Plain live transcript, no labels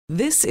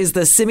This is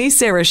the Simi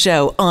Sara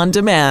Show on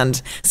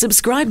demand.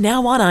 Subscribe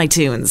now on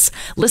iTunes.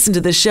 Listen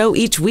to the show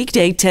each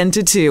weekday 10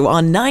 to 2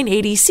 on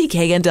 980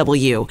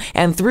 CKNW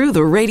and through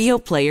the Radio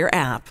Player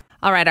app.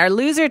 All right, our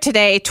loser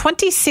today,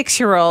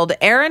 26-year-old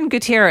Aaron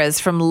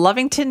Gutierrez from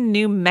Lovington,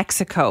 New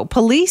Mexico.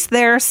 Police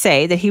there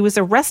say that he was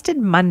arrested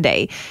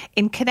Monday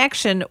in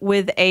connection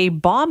with a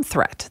bomb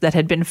threat that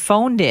had been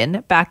phoned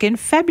in back in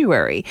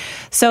February.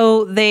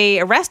 So they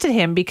arrested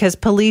him because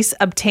police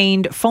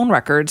obtained phone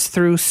records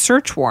through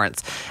search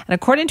warrants. And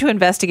according to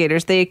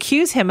investigators, they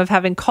accuse him of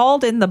having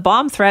called in the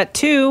bomb threat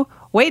to,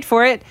 wait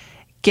for it,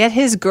 get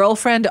his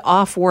girlfriend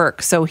off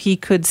work so he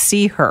could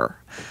see her.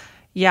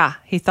 Yeah,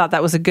 he thought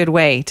that was a good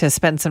way to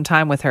spend some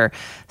time with her.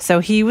 So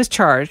he was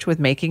charged with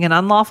making an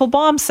unlawful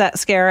bomb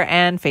scare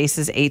and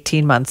faces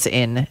 18 months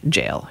in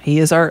jail. He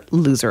is our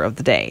loser of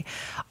the day.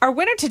 Our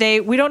winner today,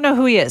 we don't know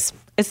who he is.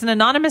 It's an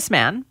anonymous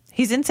man.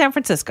 He's in San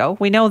Francisco.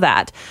 We know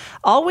that.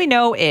 All we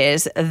know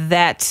is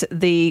that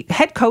the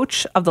head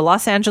coach of the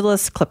Los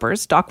Angeles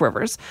Clippers, Doc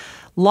Rivers,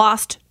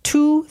 lost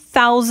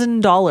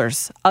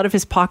 $2,000 out of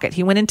his pocket.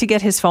 He went in to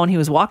get his phone. He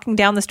was walking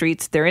down the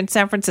streets. They're in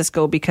San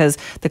Francisco because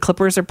the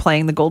Clippers are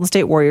playing the Golden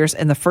State Warriors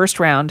in the first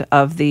round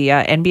of the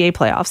NBA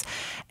playoffs.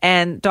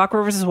 And Doc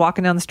Rivers is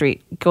walking down the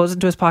street, goes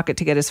into his pocket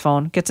to get his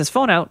phone, gets his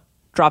phone out,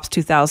 drops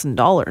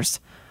 $2,000.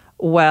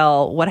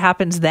 Well, what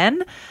happens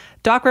then?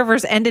 Doc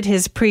Rivers ended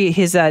his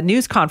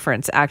news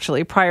conference,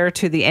 actually, prior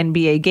to the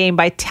NBA game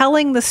by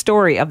telling the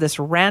story of this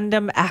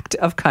random act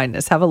of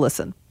kindness. Have a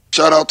listen.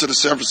 Shout out to the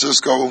San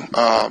Francisco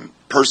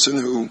person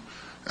who,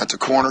 at the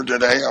corner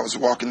today, I was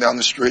walking down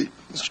the street.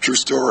 It's a true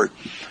story.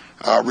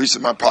 Reached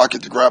in my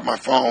pocket to grab my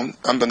phone.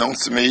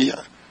 Unbeknownst to me,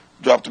 I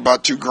dropped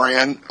about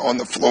 $2,000 on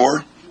the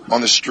floor,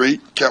 on the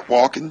street, kept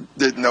walking,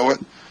 didn't know it.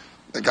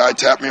 The guy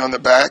tapped me on the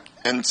back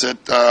and said,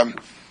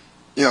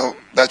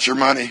 that's your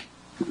money.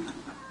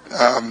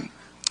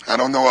 I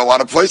don't know a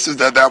lot of places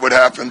that would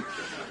happen,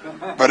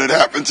 but it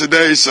happened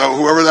today. So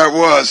whoever that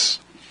was,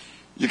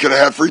 you could have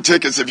had free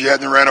tickets if you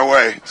hadn't ran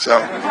away. So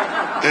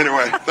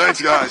anyway, thanks,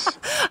 guys.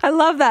 I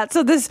love that.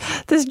 So this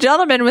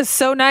gentleman was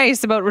so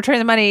nice about returning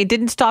the money. He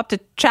didn't stop to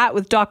chat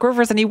with Doc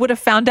Rivers, and he would have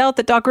found out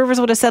that Doc Rivers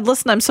would have said,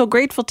 listen, I'm so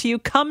grateful to you.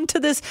 Come to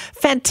this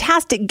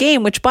fantastic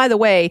game, which, by the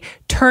way,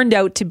 turned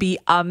out to be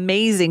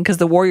amazing because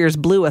the Warriors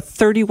blew a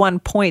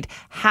 31-point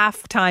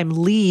halftime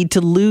lead to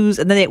lose,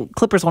 and then the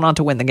Clippers went on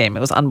to win the game. It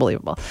was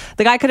unbelievable.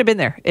 The guy could have been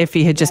there if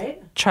he had just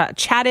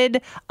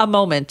chatted a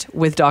moment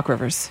with Doc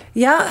Rivers.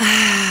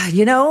 Yeah,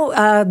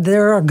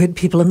 there are good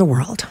people in the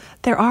world.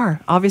 There are.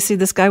 Obviously,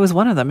 this guy was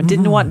one of them and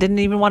didn't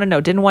even want to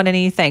know, didn't want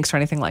any thanks or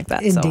anything like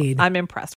that. Indeed. So I'm impressed.